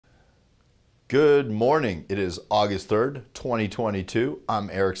Good morning. It is August 3rd, 2022. I'm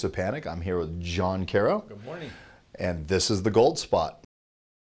Eric Sapanik. I'm here with John Caro. Good morning. And this is the Gold Spot.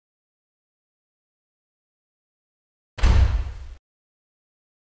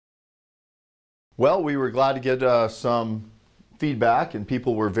 Well, we were glad to get some feedback, and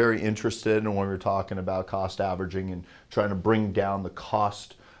people were very interested in when we were talking about cost averaging and trying to bring down the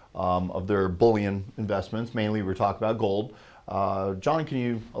cost of their bullion investments. Mainly, we were talking about gold. John, can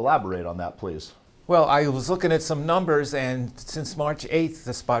you elaborate on that, please? Well, I was looking at some numbers, and since March 8th,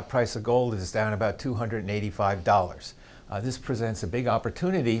 the spot price of gold is down about $285. This presents a big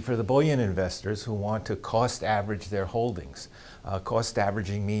opportunity for the bullion investors who want to cost average their holdings. Cost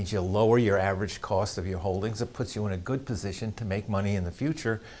averaging means you lower your average cost of your holdings. It puts you in a good position to make money in the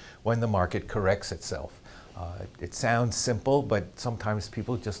future when the market corrects itself. It sounds simple, but sometimes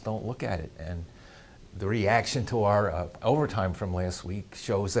people just don't look at it. And the reaction to our overtime from last week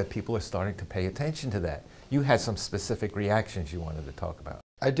shows that people are starting to pay attention to that. You had some specific reactions you wanted to talk about.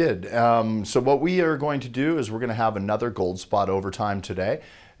 I did. So what we are going to do is we're going to have another Gold Spot overtime today,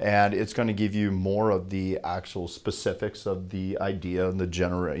 and it's going to give you more of the actual specifics of the idea and the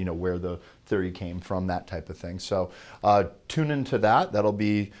general, where the theory came from, that type of thing. So tune into that. That'll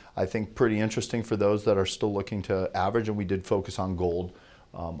be, I think, pretty interesting for those that are still looking to average, and we did focus on gold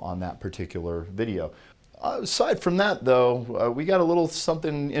on that particular video. Aside from that, though, we got a little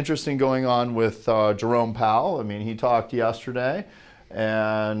something interesting going on with Jerome Powell. I mean, he talked yesterday,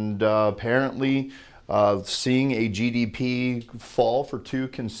 and apparently seeing a GDP fall for 2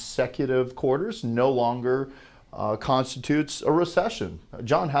 consecutive quarters no longer constitutes a recession.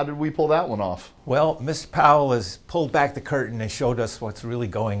 John, how did we pull that one off? Well, Mr. Powell has pulled back the curtain and showed us what's really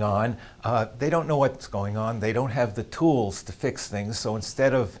going on. They don't know what's going on. They don't have the tools to fix things. So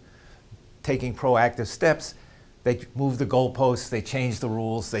instead of taking proactive steps, they move the goalposts, they change the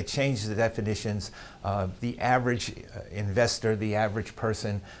rules, they change the definitions. The average investor, the average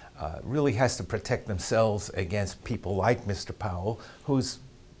person really has to protect themselves against people like Mr. Powell, who's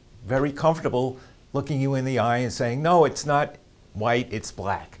very comfortable looking you in the eye and saying, no, it's not white, it's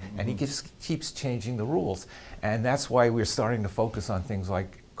black. And he just keeps changing the rules. And that's why we're starting to focus on things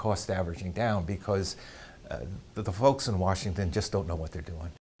like cost averaging down, because the folks in Washington just don't know what they're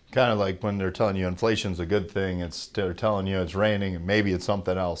doing. Kind of like when they're telling you inflation's a good thing, they're telling you it's raining and maybe it's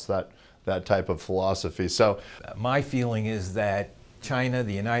something else, that type of philosophy. So my feeling is that China,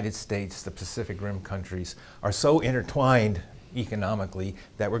 the United States, the Pacific Rim countries are so intertwined economically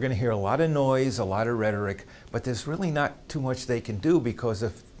that we're going to hear a lot of noise, a lot of rhetoric, but there's really not too much they can do, because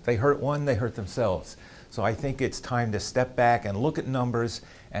if they hurt one, they hurt themselves. So I think it's time to step back and look at numbers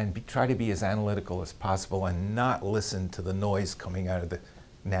and try to be as analytical as possible and not listen to the noise coming out of the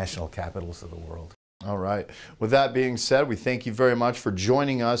national capitals of the world. All right. With that being said, we thank you very much for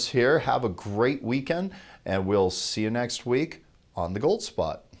joining us here. Have a great weekend, and we'll see you next week on the Gold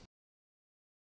Spot.